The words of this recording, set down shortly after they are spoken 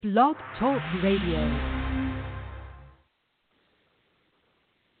Blog Talk Radio.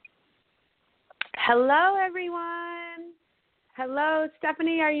 Hello, everyone. Hello,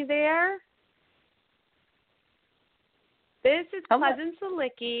 Stephanie, are you there? This is Pleasant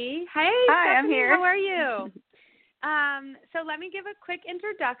Salicki. Hey, hi, Stephanie, I'm here. How are you? So let me give a quick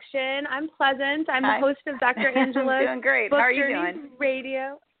introduction. I'm Pleasant. I'm Hi. the host of Dr. Angela's I'm doing great. Book How are you Journeys doing?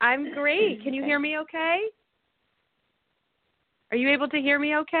 Radio. I'm great. Can you hear me okay? Are you able to hear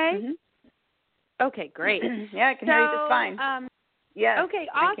me okay? Mm-hmm. Okay, great. Yeah, I can hear you just fine. Yes. Okay,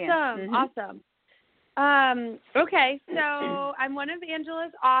 awesome, awesome. Okay, so I'm one of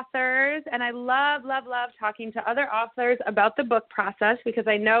Angela's authors, and I love talking to other authors about the book process because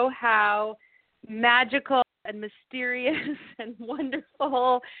I know how magical and mysterious and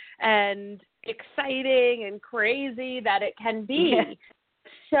wonderful and exciting and crazy that it can be.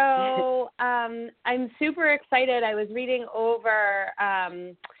 So I'm super excited. I was reading over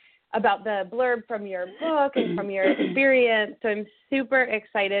about the blurb from your book and from your experience. So I'm super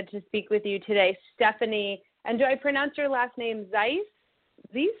excited to speak with you today, Stephanie. And do I pronounce your last name Zeiss?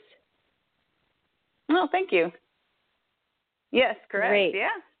 Zeiss? Oh, thank you. Yes, correct. Great.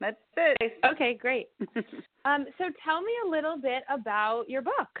 Yeah, that's it. Okay, great. So tell me a little bit about your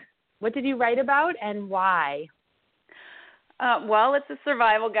book. What did you write about and why? Well, it's a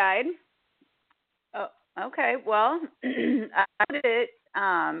survival guide. Oh, okay. Well, I wrote it,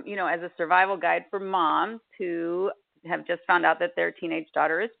 as a survival guide for moms who have just found out that their teenage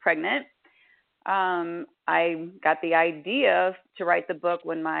daughter is pregnant. I got the idea to write the book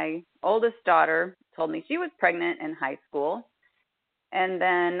when my oldest daughter told me she was pregnant in high school. And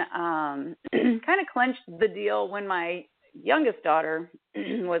then kind of clinched the deal when my youngest daughter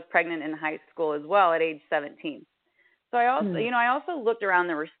was pregnant in high school as well at age 17. So I also looked around.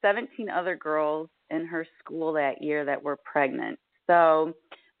 There were 17 other girls in her school that year that were pregnant. So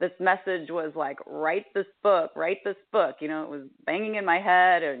this message was like, write this book. It was banging in my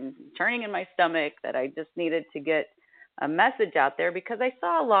head and churning in my stomach that I just needed to get a message out there because I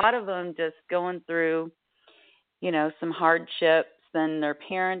saw a lot of them just going through, some hardships, and their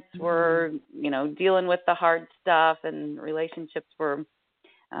parents were, dealing with the hard stuff, and relationships were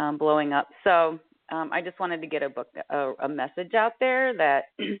blowing up. So I just wanted to get a message out there that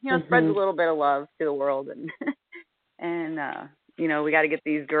spreads a little bit of love to the world, and we got to get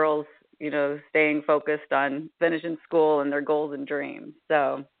these girls staying focused on finishing school and their goals and dreams.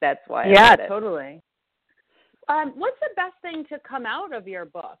 So that's why I wrote it. Totally. What's the best thing to come out of your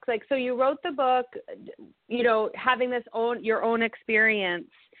book? Like, so you wrote the book, having your own experience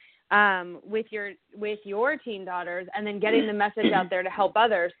with your teen daughters, and then getting the message out there to help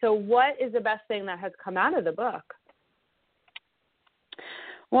others. So what is the best thing that has come out of the book?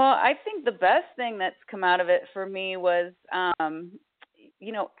 Well, I think the best thing that's come out of it for me was,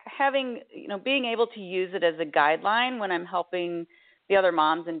 being able to use it as a guideline when I'm helping the other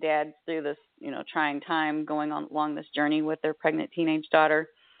moms and dads through this, trying time going along this journey with their pregnant teenage daughter,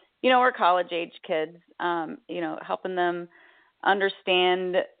 or college-age kids, helping them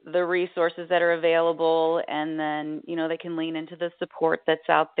understand the resources that are available, and then, they can lean into the support that's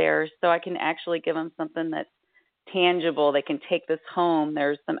out there, so I can actually give them something that's tangible. They can take this home.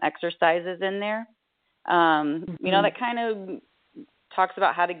 There's some exercises in there, that kind of talks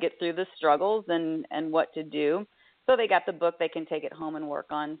about how to get through the struggles and what to do. So they got the book. They can take it home and work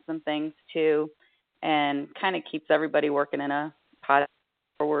on some things too, and kind of keeps everybody working in a positive,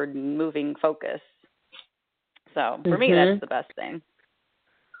 forward moving focus. So for me, that's the best thing.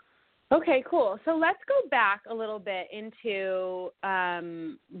 Okay, cool. So let's go back a little bit into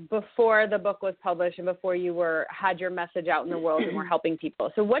before the book was published and before you had your message out in the world and were helping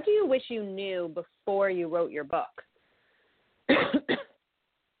people. So what do you wish you knew before you wrote your book?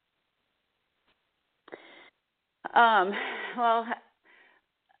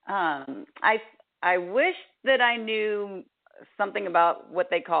 I wish that I knew something about what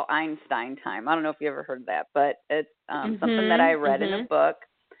they call Einstein time. I don't know if you ever heard of that, but it's something that I read in a book.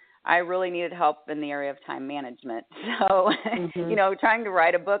 I really needed help in the area of time management. So, trying to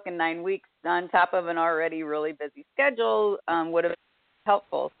write a book in 9 weeks on top of an already really busy schedule would have been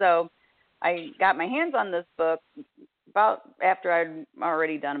helpful. So I got my hands on this book about after I'd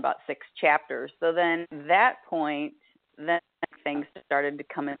already done about 6 chapters. So then at that point, then things started to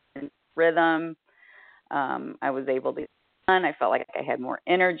come in rhythm. I was able to I felt like I had more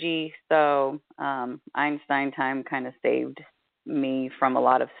energy. So Einstein time kind of saved me from a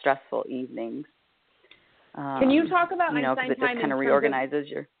lot of stressful evenings. Can you talk about Einstein time? Because it just kind of reorganizes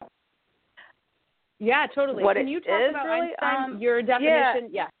your... Yeah, totally. Can you talk about really, Einstein, your definition?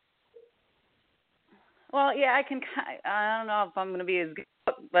 Yeah. Well, yeah, I can. I don't know if I'm going to be as good,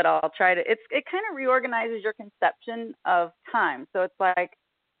 I'll try to. It kind of reorganizes your conception of time. So it's like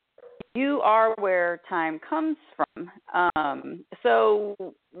you are where time comes from. So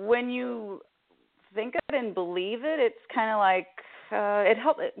when you think of it and believe it, it's kind of like it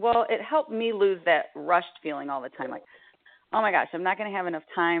helped me lose that rushed feeling all the time. Like, oh my gosh, I'm not going to have enough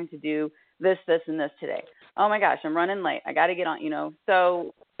time to do this, and this today. Oh my gosh, I'm running late. I got to get on,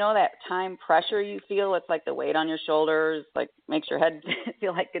 So, that time pressure you feel, it's like the weight on your shoulders, like makes your head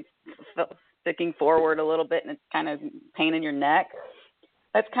feel like it's sticking forward a little bit and it's kind of pain in your neck.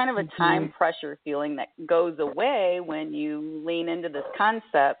 That's kind of a time pressure feeling that goes away when you lean into this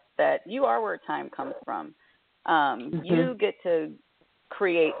concept that you are where time comes from. You get to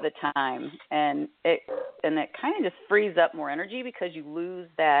create the time, and it kind of just frees up more energy because you lose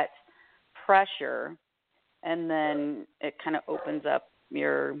that pressure, and then it kind of opens up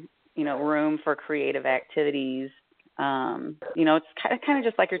your room for creative activities. It's kind of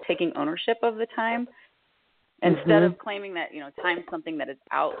just like you're taking ownership of the time. Instead of claiming that, time's something that is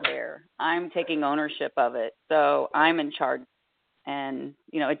out there, I'm taking ownership of it. So I'm in charge. And,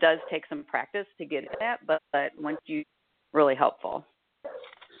 it does take some practice to get at that, but once you really helpful.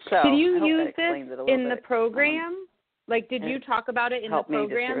 So did you use this in the program? Did you talk about it in the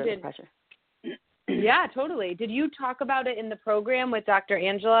program? Yeah, totally. Did you talk about it in the program with Dr.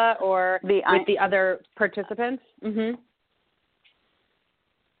 Angela or with the other participants?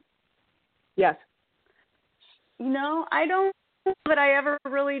 Yes. I don't know that I ever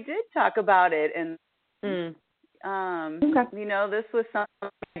really did talk about it. And, this was something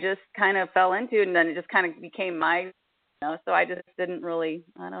I just kind of fell into, and then it just kind of became my, so I just didn't really,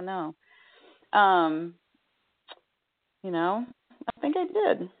 I don't know. I think I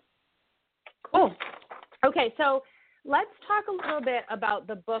did. Cool. Okay, so let's talk a little bit about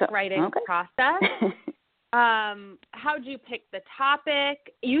the book writing process. How'd you pick the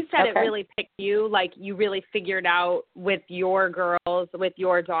topic? You said it really picked you, like you really figured out with your girls, with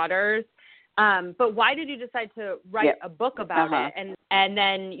your daughters. But why did you decide to write a book about it? And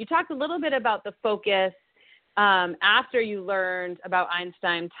then you talked a little bit about the focus after you learned about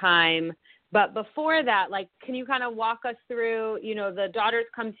Einstein time. But before that, can you kind of walk us through, the daughters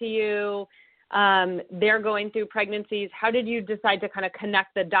come to you, they're going through pregnancies. How did you decide to kind of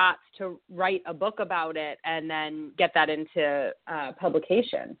connect the dots to write a book about it and then get that into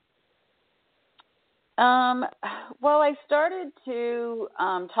publication? Well, I started to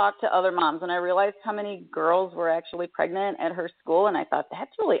talk to other moms, and I realized how many girls were actually pregnant at her school, and I thought,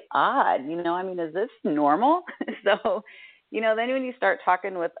 that's really odd. Is this normal? So, then when you start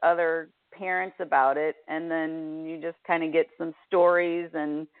talking with other parents about it, and then you just kind of get some stories,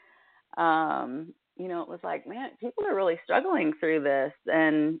 and, it was like, man, people are really struggling through this,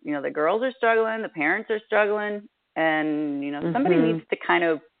 and, the girls are struggling, the parents are struggling, and, somebody needs to kind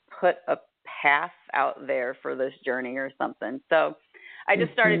of put a path out there for this journey or something. So I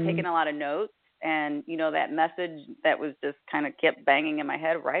just started taking a lot of notes, and, that message that was just kind of kept banging in my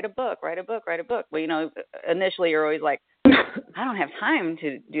head, write a book, write a book, write a book. Well, initially you're always like, I don't have time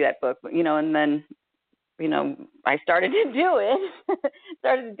to do that book, and then, I started to do it,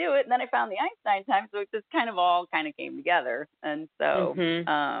 and then I found the Einstein time. So it just kind of all came together. And so, it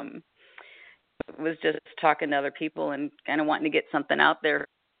was just talking to other people and kind of wanting to get something out there.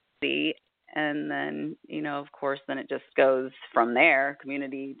 And then, of course, then it just goes from there,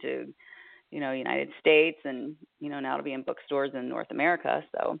 community to, United States, and, now it'll be in bookstores in North America.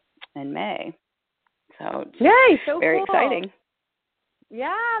 So in May. So yay, so very cool. exciting.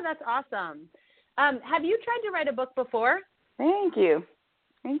 Yeah, that's awesome. Have you tried to write a book before? Thank you.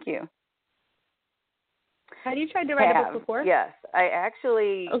 Have you tried to write a book before? Yes, I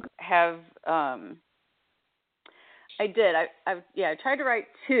actually have. I did. I tried to write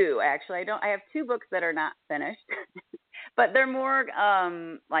two. Actually, I have two books that are not finished, but they're more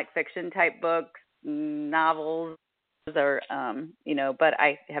like fiction type books, novels, or But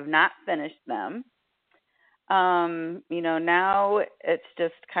I have not finished them. Now it's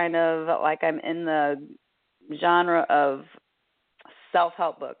just kind of like I'm in the genre of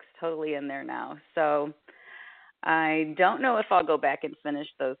self-help books, totally in there now. So I don't know if I'll go back and finish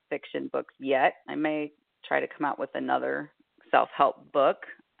those fiction books yet. I may try to come out with another self-help book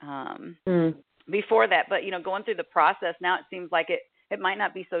before that. But, going through the process now, it seems like it might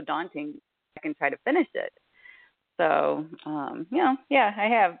not be so daunting. I can try to finish it. So, I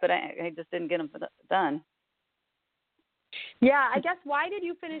have, but I just didn't get them done. Yeah, I guess why did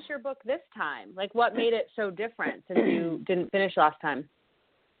you finish your book this time? Like, what made it so different since you didn't finish last time?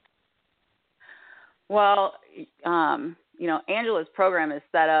 Well, Angela's program is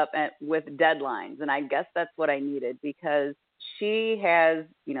set up with deadlines, and I guess that's what I needed because she has,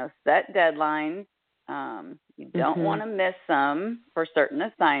 set deadlines. You don't want to miss them for certain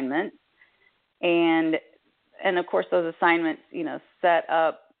assignments. And of course, those assignments, set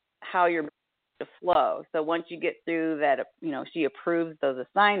up how you're to flow. So once you get through that, she approves those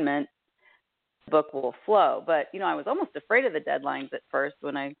assignments, the book will flow. But, I was almost afraid of the deadlines at first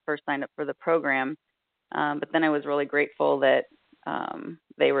when I first signed up for the program. But then I was really grateful that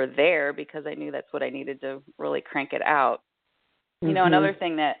they were there because I knew that's what I needed to really crank it out. Another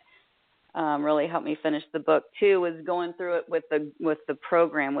thing that really helped me finish the book too was going through it with the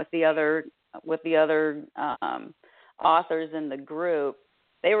program with the other authors in the group.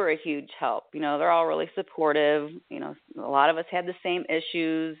 They were a huge help. They're all really supportive. A lot of us had the same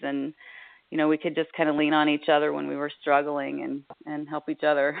issues, and we could just kind of lean on each other when we were struggling and help each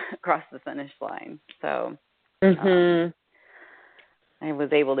other across the finish line. So I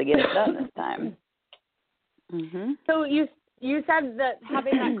was able to get it done this time. So you said that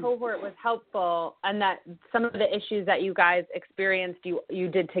having that cohort was helpful and that some of the issues that you guys experienced you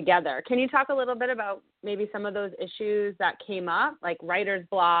did together. Can you talk a little bit about maybe some of those issues that came up, like writer's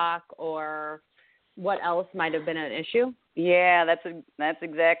block, or what else might have been an issue? Yeah, that's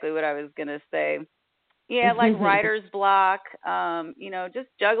exactly what I was going to say. Yeah, like writer's block, just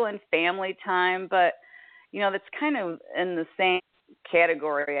juggling family time, but, that's kind of in the same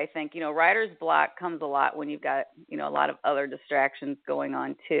category, I think. Writer's block comes a lot when you've got, a lot of other distractions going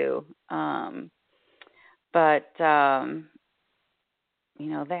on too. That, I'm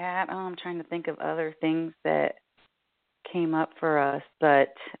trying to think of other things that came up for us,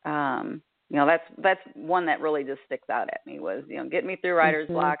 but, that's one that really just sticks out at me was, get me through writer's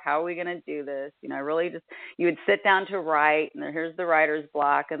block. How are we going to do this? You would sit down to write, and here's the writer's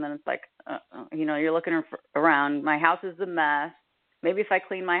block, and then it's like, you're looking around. My house is a mess. Maybe if I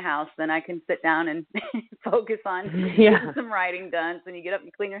clean my house, then I can sit down and focus on getting some writing done. So when you get up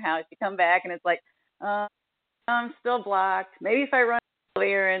and clean your house, you come back, and it's like, I'm still blocked. Maybe if I run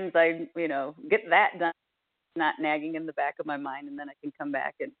errands, I, get that done, not nagging in the back of my mind, and then I can come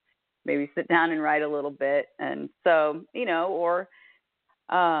back and maybe sit down and write a little bit. And so, or,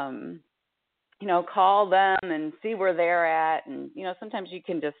 call them and see where they're at. And, sometimes you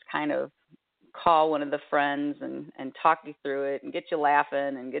can just kind of call one of the friends and talk you through it and get you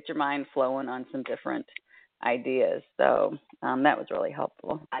laughing and get your mind flowing on some different ideas. So that was really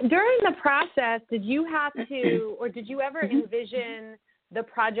helpful. During the process, did you have to, or did you ever envision the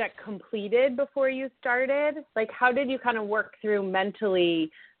project completed before you started? Like, how did you kind of work through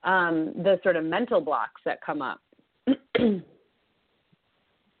mentally the sort of mental blocks that come up? Let's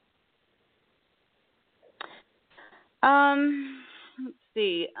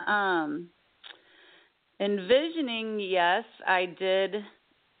see. Envisioning, yes, I did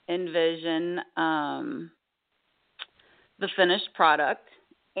envision the finished product,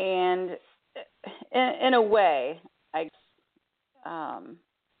 and in a way, I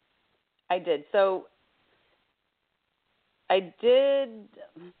did. So I did.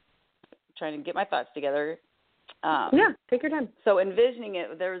 Trying to get my thoughts together. Take your time. So envisioning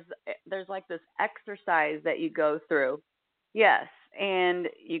it, there's like this exercise that you go through. Yes, and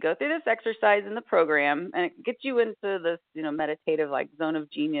you go through this exercise in the program, and it gets you into this, meditative, like zone of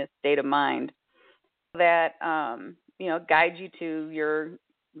genius state of mind that, guides you to your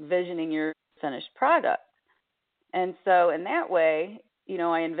visioning your finished product. And so in that way,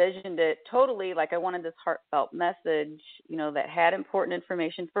 I envisioned it totally like I wanted this heartfelt message, that had important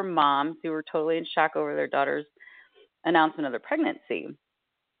information for moms who were totally in shock over their daughter's announcement of their pregnancy.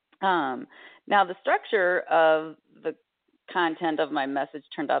 Now, the structure of the content of my message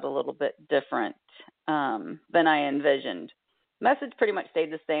turned out a little bit different than I envisioned. Message pretty much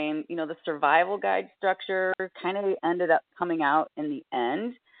stayed the same. The survival guide structure kind of ended up coming out in the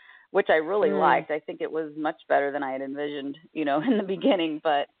end, which I really liked. I think it was much better than I had envisioned, in the beginning.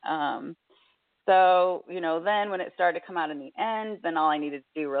 But so, then when it started to come out in the end, then all I needed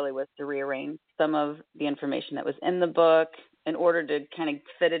to do really was to rearrange some of the information that was in the book in order to kind of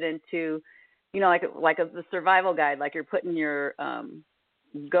fit it into, the survival guide, like you're putting your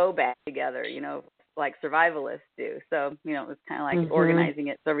go bag together, like survivalists do. So, it was kind of like organizing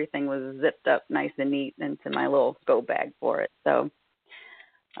it so everything was zipped up nice and neat into my little go bag for it. So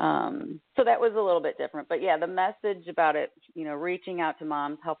that was a little bit different. But, yeah, the message about it, reaching out to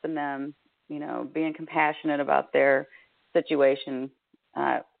moms, helping them, being compassionate about their situation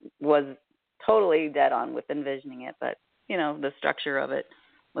was totally dead on with envisioning it. But, the structure of it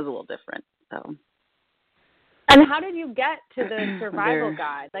was a little different. So. And how did you get to the survival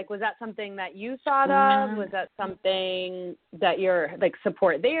guide? Like, was that something that you thought of? Was that something that your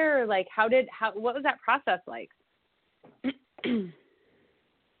support there? Like, what was that process like?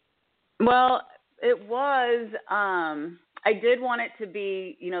 Well, it was. I did want it to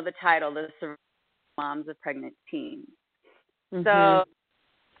be, the title, "The Survival Moms of Pregnant Teens." Mm-hmm. So,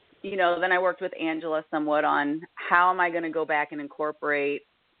 then I worked with Angela somewhat on how am I going to go back and incorporate,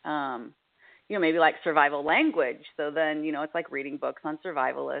 maybe like survival language. So then, it's like reading books on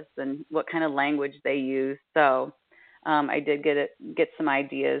survivalists and what kind of language they use. So I did get some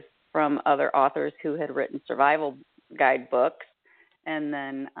ideas from other authors who had written survival guide books, and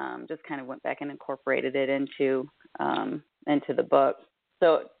then just kind of went back and incorporated it into the book.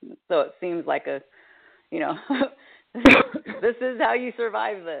 So it seems like this is how you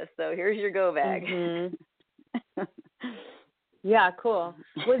survive this. So here's your go bag. Mm-hmm. Yeah, cool.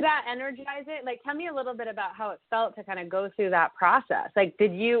 Was that energizing? Like, tell me a little bit about how it felt to kind of go through that process. Like,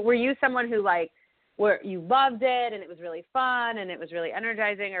 were you someone who you loved it and it was really fun and it was really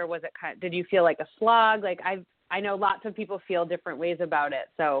energizing, or was it did you feel like a slog? Like, I know lots of people feel different ways about it.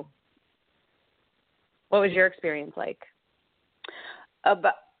 So what was your experience like?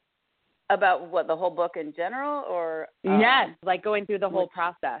 About what, the whole book in general, or? Yes, like going through the whole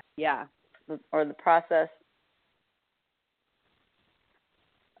process. Yeah. Or the process.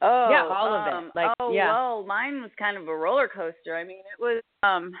 Oh, yeah, all of it. Well, mine was kind of a roller coaster. I mean, it was,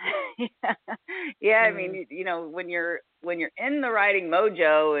 yeah. I mean, when you're in the writing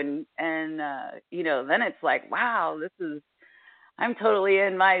mojo and then it's like, wow, I'm totally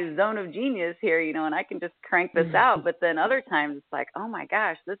in my zone of genius here, and I can just crank this out. But then other times it's like, oh my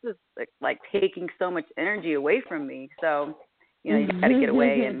gosh, this is like taking so much energy away from me. So, you got to get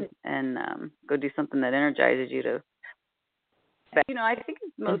away and go do something that energizes you to. But, I think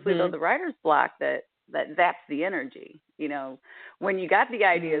it's mostly though the writer's block that's the energy. When you got the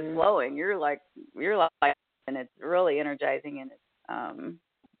ideas flowing, you're like, and it's really energizing, and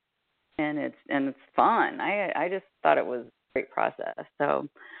it's fun. I just thought it was a great process. So,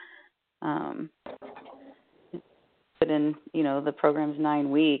 but in the program's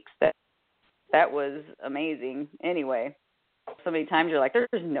 9 weeks, that was amazing. Anyway, so many times you're like, there's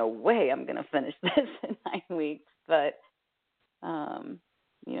no way I'm going to finish this in 9 weeks, but.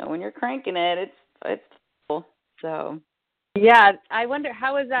 When you're cranking it, it's cool. So. Yeah, I wonder,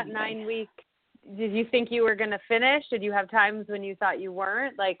 how was that 9 week? Did you think you were going to finish? Did you have times when you thought you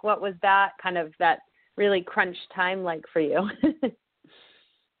weren't? Like, what was that really crunch time like for you?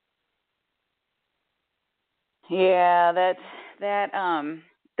 Yeah,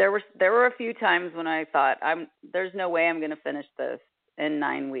 there were a few times when I thought there's no way I'm going to finish this in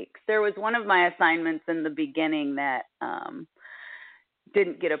 9 weeks. There was one of my assignments in the beginning that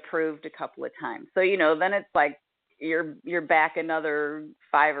didn't get approved a couple of times. So, then it's like you're back another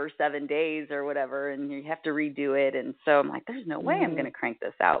 5 or 7 days or whatever, and you have to redo it. And so I'm like, there's no way I'm going to crank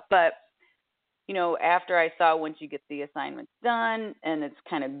this out. But, after I saw once you get the assignments done and it's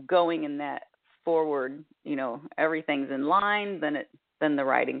kind of going in that forward, everything's in line, then the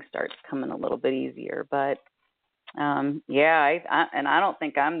writing starts coming a little bit easier. But yeah, I don't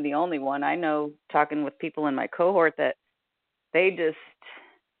think I'm the only one. I know, talking with people in my cohort, that they just,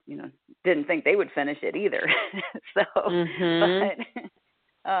 didn't think they would finish it either. So,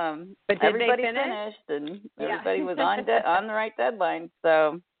 but everybody finished, and everybody was on the right deadline.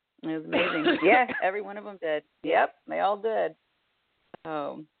 So it was amazing. Yeah, every one of them did. Yep, they all did.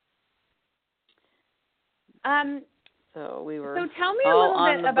 So we were tell me all a little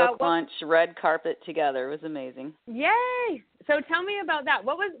on bit the about book launch red carpet together. It was amazing. Yay! So tell me about that.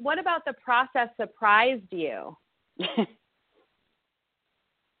 What about the process surprised you?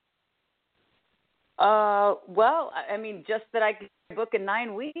 Well, I mean, just that I could book in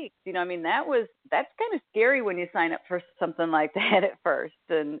 9 weeks. That's kind of scary when you sign up for something like that at first,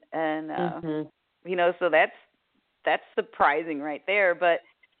 and so that's surprising right there. But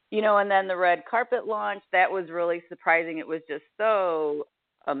and then the red carpet launch, that was really surprising. It was just so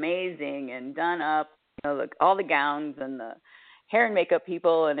amazing and done up, all the gowns and the hair and makeup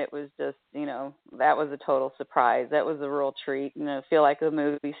people, and it was just, that was a total surprise. That was a real treat, feel like a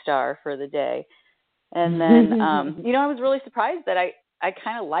movie star for the day. And then, I was really surprised that I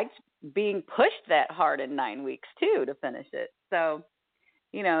kind of liked being pushed that hard in 9 weeks too to finish it. So,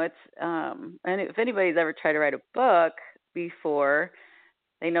 it's, and if anybody's ever tried to write a book before,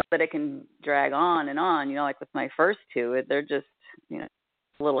 they know that it can drag on and on, like with my first two, they're just, a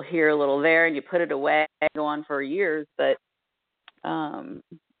little here, a little there, and you put it away, go on for years. But, for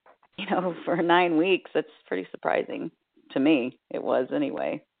 9 weeks, that's pretty surprising to me. It was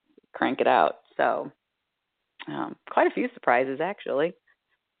anyway, crank it out. So, quite a few surprises, actually.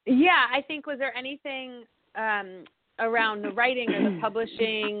 Yeah, I think, was there anything around the writing or the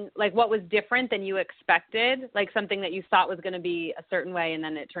publishing, like what was different than you expected, like something that you thought was going to be a certain way and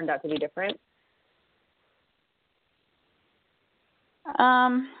then it turned out to be different?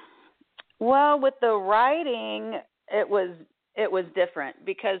 Well, with the writing, it was different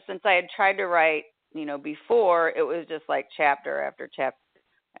because since I had tried to write, before, it was just like chapter after chapter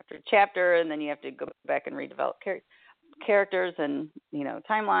after chapter, and then you have to go back and redevelop characters and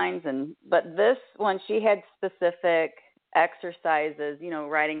timelines. But this one, she had specific exercises,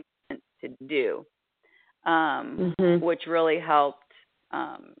 writing to do, which really helped,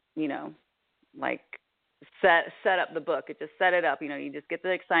 like set up the book. It just set it up. You just get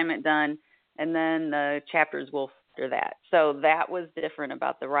the assignment done, and then the chapters will after that. So that was different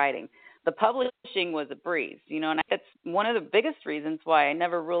about the writing. The publishing was a breeze, and that's one of the biggest reasons why I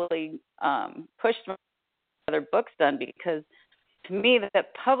never really pushed my other books done, because to me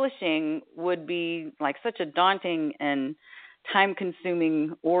that publishing would be like such a daunting and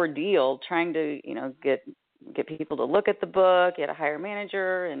time-consuming ordeal, trying to get people to look at the book, get a hire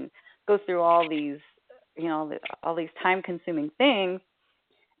manager, and go through all these all these time-consuming things.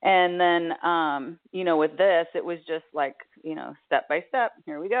 And then with this, it was just like step by step.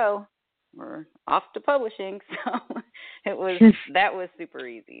 Here we go. We're off to publishing. So that was super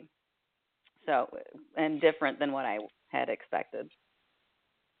easy. So, and different than what I had expected.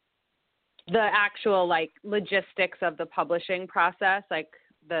 The actual like logistics of the publishing process, like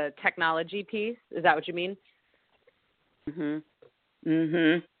the technology piece, is that what you mean?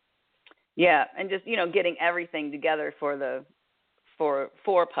 Yeah, and just getting everything together for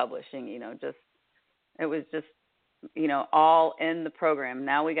publishing. It was just all in the program.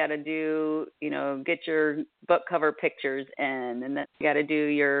 Now we got to do get your book cover pictures in, and then you got to do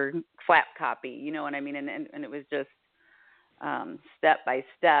your flap copy. You know what I mean? And it was just step by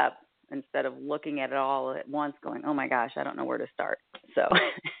step, instead of looking at it all at once going, oh my gosh, I don't know where to start. So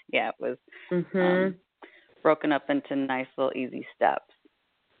yeah, it was broken up into nice little easy steps.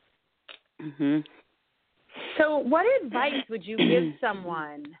 So what advice would you give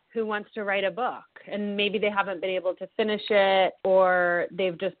someone who wants to write a book and maybe they haven't been able to finish it, or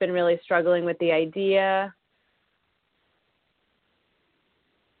they've just been really struggling with the idea?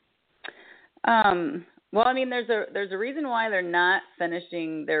 Well, I mean, there's a reason why they're not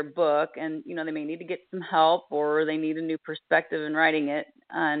finishing their book, and they may need to get some help, or they need a new perspective in writing it.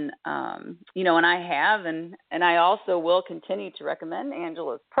 And and I have, and I also will continue to recommend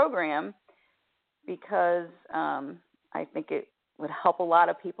Angela's program, because I think it would help a lot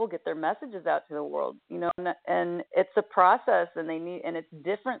of people get their messages out to the world. And it's a process, and it's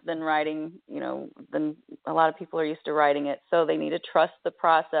different than writing. Than a lot of people are used to writing it, so they need to trust the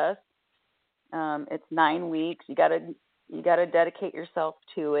process. It's 9 weeks. You gotta dedicate yourself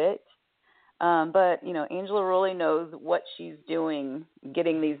to it. But Angela really knows what she's doing,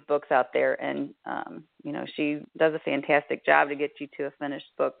 getting these books out there, and she does a fantastic job to get you to a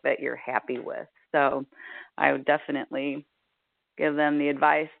finished book that you're happy with. So I would definitely give them the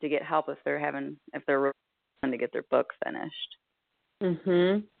advice to get help if they're really trying to get their book finished.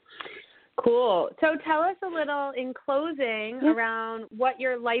 Cool. So tell us a little in closing around what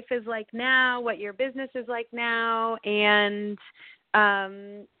your life is like now, what your business is like now, and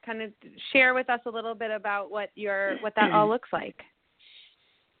kind of share with us a little bit about what that all looks like.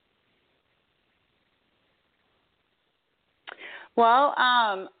 Well,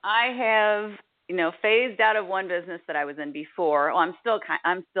 I have phased out of one business that I was in before. Well, I'm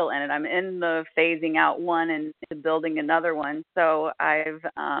still in it. I'm in the phasing out one and building another one. So I've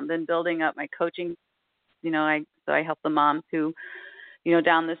been building up my coaching. I help the moms who,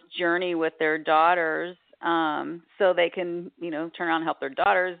 down this journey with their daughters, so they can, turn around and help their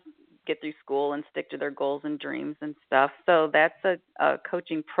daughters get through school and stick to their goals and dreams and stuff. So that's a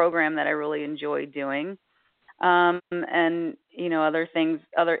coaching program that I really enjoy doing. And, other things,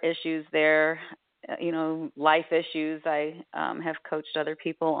 other issues there, life issues I have coached other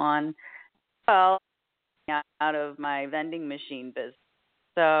people on, well, out of my vending machine business.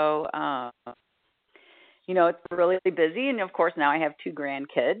 So, it's really busy. And, of course, now I have 2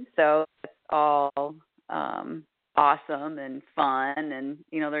 grandkids. So it's all awesome and fun. And,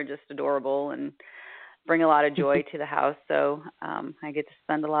 they're just adorable and bring a lot of joy to the house. So I get to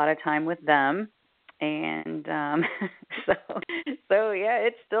spend a lot of time with them. And so yeah,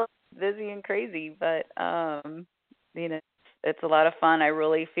 it's still busy and crazy, but it's a lot of fun. I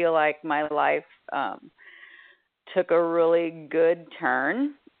really feel like my life took a really good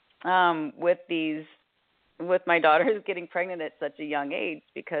turn with my daughters getting pregnant at such a young age,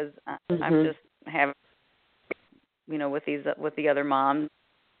 because I'm just having with the other moms,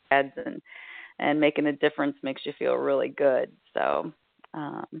 dads, and making a difference makes you feel really good. So,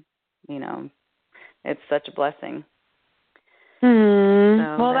 you know, it's such a blessing. So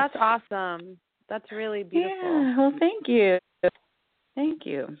well, that's awesome. That's really beautiful. Yeah, well, thank you. Thank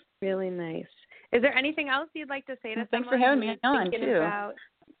you. Really nice. Is there anything else you'd like to say to Thanks someone for having who's me on, thinking too. about?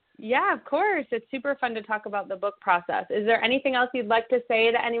 Yeah, of course. It's super fun to talk about the book process. Is there anything else you'd like to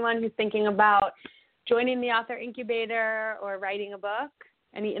say to anyone who's thinking about joining the author incubator or writing a book?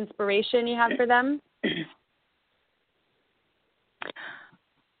 Any inspiration you have for them?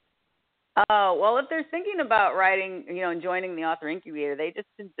 Oh, well, if they're thinking about writing, you know, and joining the author incubator, they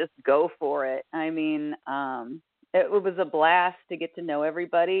just go for it. I mean, it was a blast to get to know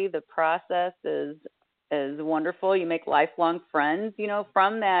everybody. The process is wonderful. You make lifelong friends, you know,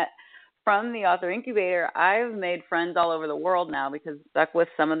 from the author incubator. I've made friends all over the world now because I stuck with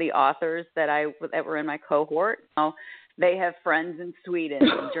some of the authors that were in my cohort. So they have friends in Sweden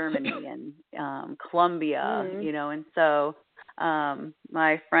and Germany and Colombia, you know, and so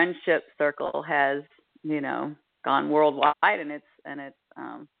my friendship circle has, you know, gone worldwide, and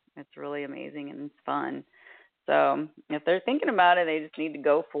it's really amazing and it's fun. So if they're thinking about it, they just need to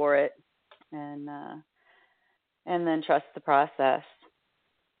go for it and then trust the process.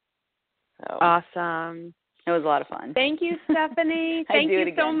 So awesome. It was a lot of fun. Thank you, Stephanie. Thank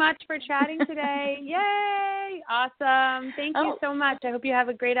you so much for chatting today. Yay! Awesome. Thank you so much. I hope you have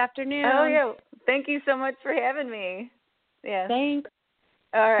a great afternoon. Oh, yeah. Thank you so much for having me. Yeah. Thanks.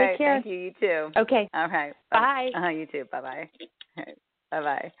 All right. Take care. Thank you. You too. Okay. All right. Bye. You too. Bye-bye. All right.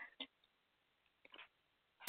 Bye-bye.